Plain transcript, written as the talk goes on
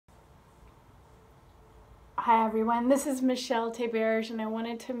Hi everyone, this is Michelle Teberge, and I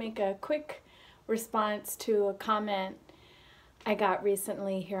wanted to make a quick response to a comment I got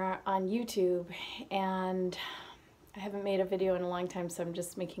recently here on YouTube, and I haven't made a video in a long time, so I'm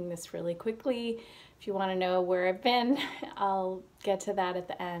just making this really quickly. If you want to know where I've been, I'll get to that at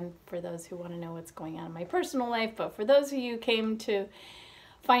the end for those who want to know what's going on in my personal life, but for those of you who came to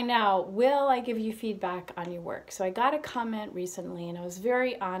find out, will I give you feedback on your work? So I got a comment recently, and I was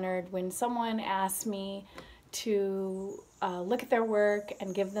very honored when someone asked me to look at their work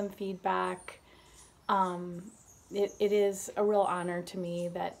and give them feedback. It is a real honor to me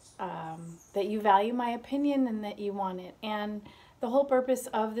that that you value my opinion and that you want it. And the whole purpose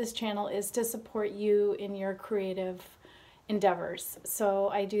of this channel is to support you in your creative endeavors. So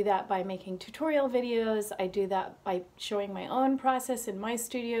I do that by making tutorial videos. I do that by showing my own process in my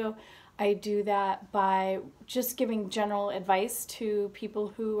studio. I do that by just giving general advice to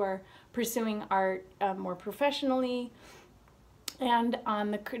people who are pursuing art more professionally, and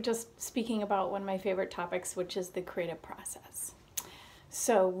on just speaking about one of my favorite topics, which is the creative process.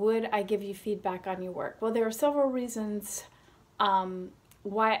 So would I give you feedback on your work? Well, there are several reasons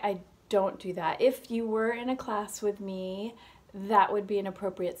why I don't do that. If you were in a class with me, that would be an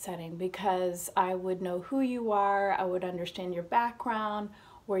appropriate setting, because I would know who you are, I would understand your background,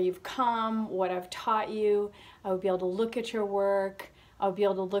 where you've come, what I've taught you. I would be able to look at your work. I would be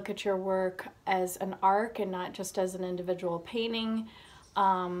able to look at your work as an arc and not just as an individual painting.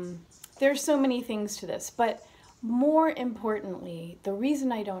 There's so many things to this, but more importantly, the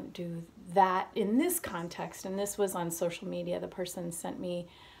reason I don't do that in this context, and this was on social media, the person sent me,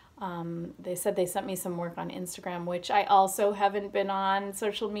 they said they sent me some work on Instagram, which I also haven't been on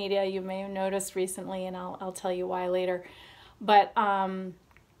social media. You may have noticed recently, and I'll tell you why later. But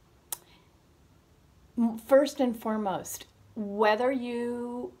first and foremost, whether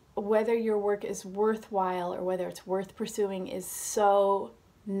your work is worthwhile or whether it's worth pursuing is so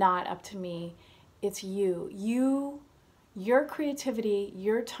not up to me. It's you. Your creativity,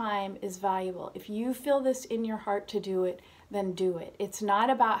 your time is valuable. If you feel this in your heart to do it, then do it. It's not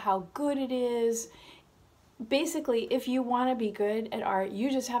about how good it is. Basically, if you want to be good at art,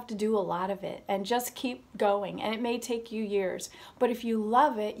 you just have to do a lot of it and just keep going. And it may take you years, but if you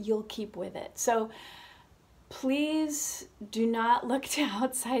love it, you'll keep with it. So please do not look to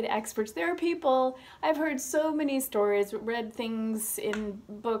outside experts. There are people, I've heard so many stories, read things in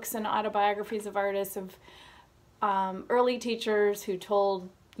books and autobiographies of artists, of early teachers who told,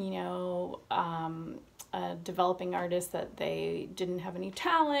 a developing artist that they didn't have any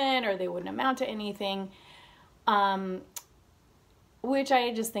talent or they wouldn't amount to anything, which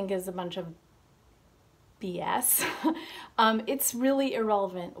I just think is a bunch of BS. It's really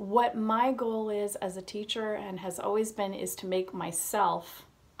irrelevant. What my goal is as a teacher, and has always been, is to make myself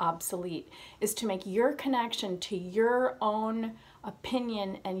obsolete, is to make your connection to your own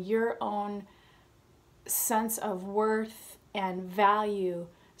opinion and your own sense of worth and value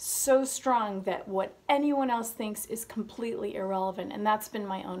so strong that what anyone else thinks is completely irrelevant. And that's been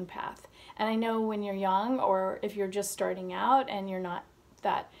my own path. And I know when you're young, or if you're just starting out and you're not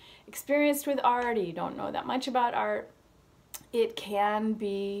that experienced with art, or you don't know that much about art, it can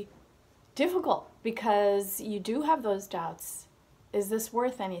be difficult because you do have those doubts. Is this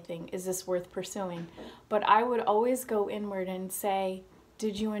worth anything? Is this worth pursuing? But I would always go inward and say,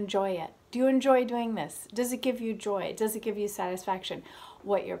 did you enjoy it? Do you enjoy doing this? Does it give you joy? Does it give you satisfaction?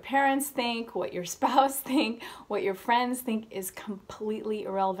 What your parents think, what your spouse think, what your friends think is completely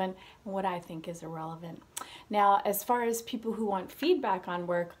irrelevant, and what I think is irrelevant. Now, as far as people who want feedback on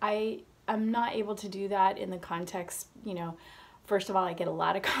work, I am not able to do that in the context, first of all, I get a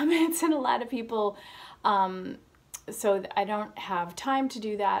lot of comments and a lot of people, so I don't have time to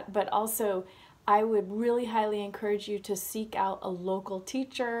do that, but also I would really highly encourage you to seek out a local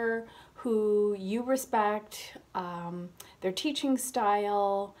teacher who you respect, their teaching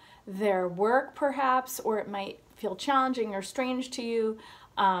style, their work perhaps, or it might feel challenging or strange to you.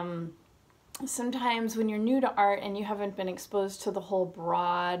 Sometimes when you're new to art and you haven't been exposed to the whole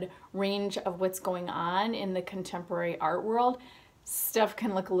broad range of what's going on in the contemporary art world, stuff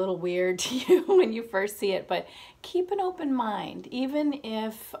can look a little weird to you when you first see it, but keep an open mind. Even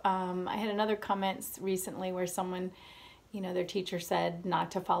if, I had another comment recently where someone, their teacher said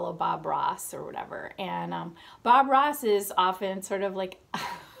not to follow Bob Ross or whatever. And Bob Ross is often sort of like,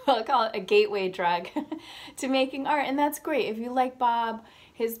 I'll call it a gateway drug to making art. And that's great. If you like Bob,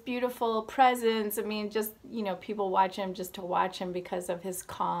 his beautiful presence, I mean, just, people watch him just to watch him because of his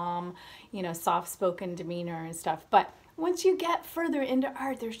calm, soft-spoken demeanor and stuff. But once you get further into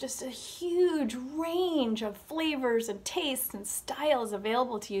art, there's just a huge range of flavors and tastes and styles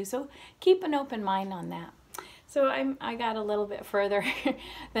available to you. So keep an open mind on that. So I got a little bit further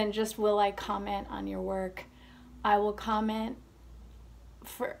than just will I comment on your work. I will comment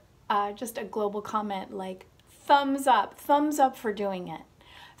for just a global comment like thumbs up for doing it.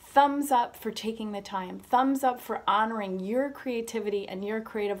 Thumbs up for taking the time. Thumbs up for honoring your creativity and your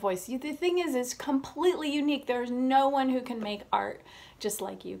creative voice. The thing is, it's completely unique. There's no one who can make art just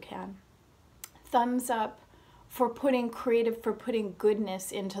like you can. Thumbs up for putting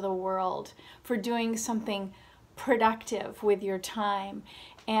goodness into the world, for doing something productive with your time.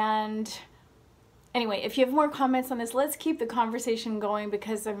 And anyway, if you have more comments on this, let's keep the conversation going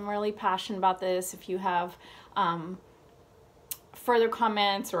because I'm really passionate about this. If you have further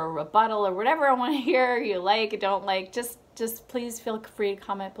comments or a rebuttal or whatever I want to hear, you like, don't like, just please feel free to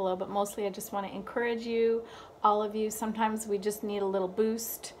comment below. But mostly I just want to encourage you, all of you. Sometimes we just need a little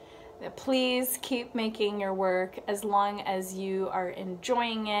boost. Please keep making your work as long as you are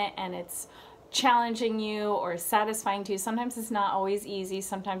enjoying it and it's challenging you or satisfying to you. Sometimes it's not always easy,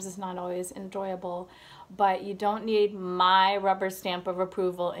 sometimes it's not always enjoyable, but you don't need my rubber stamp of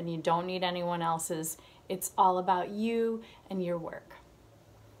approval and you don't need anyone else's. It's all about you and your work.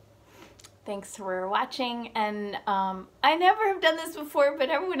 Thanks for watching, and I never have done this before, but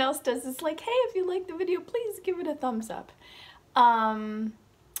everyone else does. It's like, hey, if you like the video, please give it a thumbs up.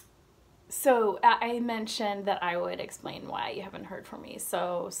 So I mentioned that I would explain why you haven't heard from me.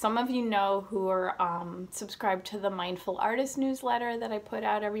 So some of you know who are subscribed to the Mindful Artist newsletter that I put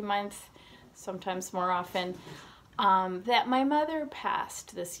out every month, sometimes more often, that my mother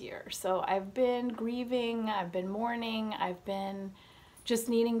passed this year. So I've been grieving, I've been mourning, I've been just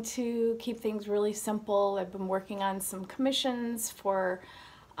needing to keep things really simple. I've been working on some commissions for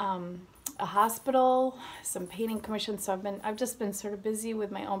a hospital, some painting commissions. So I've just been sort of busy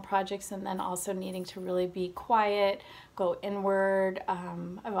with my own projects and then also needing to really be quiet, go inward.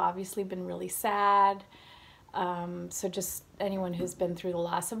 I've obviously been really sad. So just anyone who's been through the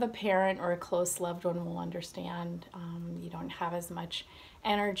loss of a parent or a close loved one will understand. You don't have as much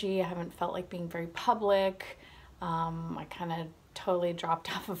energy. I haven't felt like being very public. I kind of totally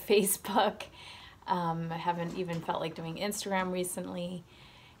dropped off of Facebook. I haven't even felt like doing Instagram recently.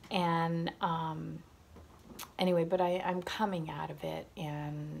 And anyway, but I'm coming out of it,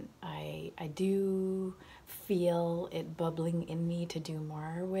 and I do feel it bubbling in me to do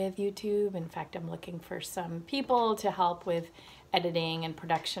more with YouTube. In fact, I'm looking for some people to help with editing and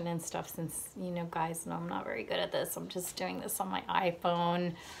production and stuff, since, you know, guys know I'm not very good at this. I'm just doing this on my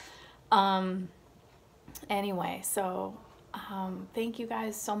iPhone. Anyway, so thank you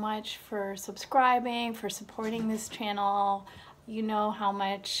guys so much for subscribing, for supporting this channel. You know how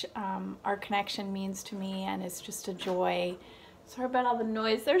much our connection means to me, and it's just a joy. Sorry about all the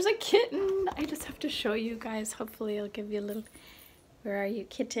noise. There's a kitten. I just have to show you guys. Hopefully I'll give you a little... Where are you,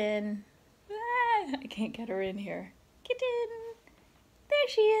 kitten? Ah, I can't get her in here. Kitten. There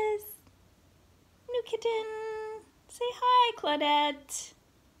she is. New kitten. Say hi, Claudette.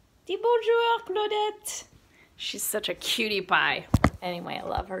 Dis bonjour, Claudette. She's such a cutie pie. Anyway, I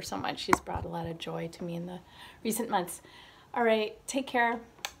love her so much. She's brought a lot of joy to me in the recent months. All right, take care.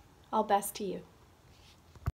 All best to you.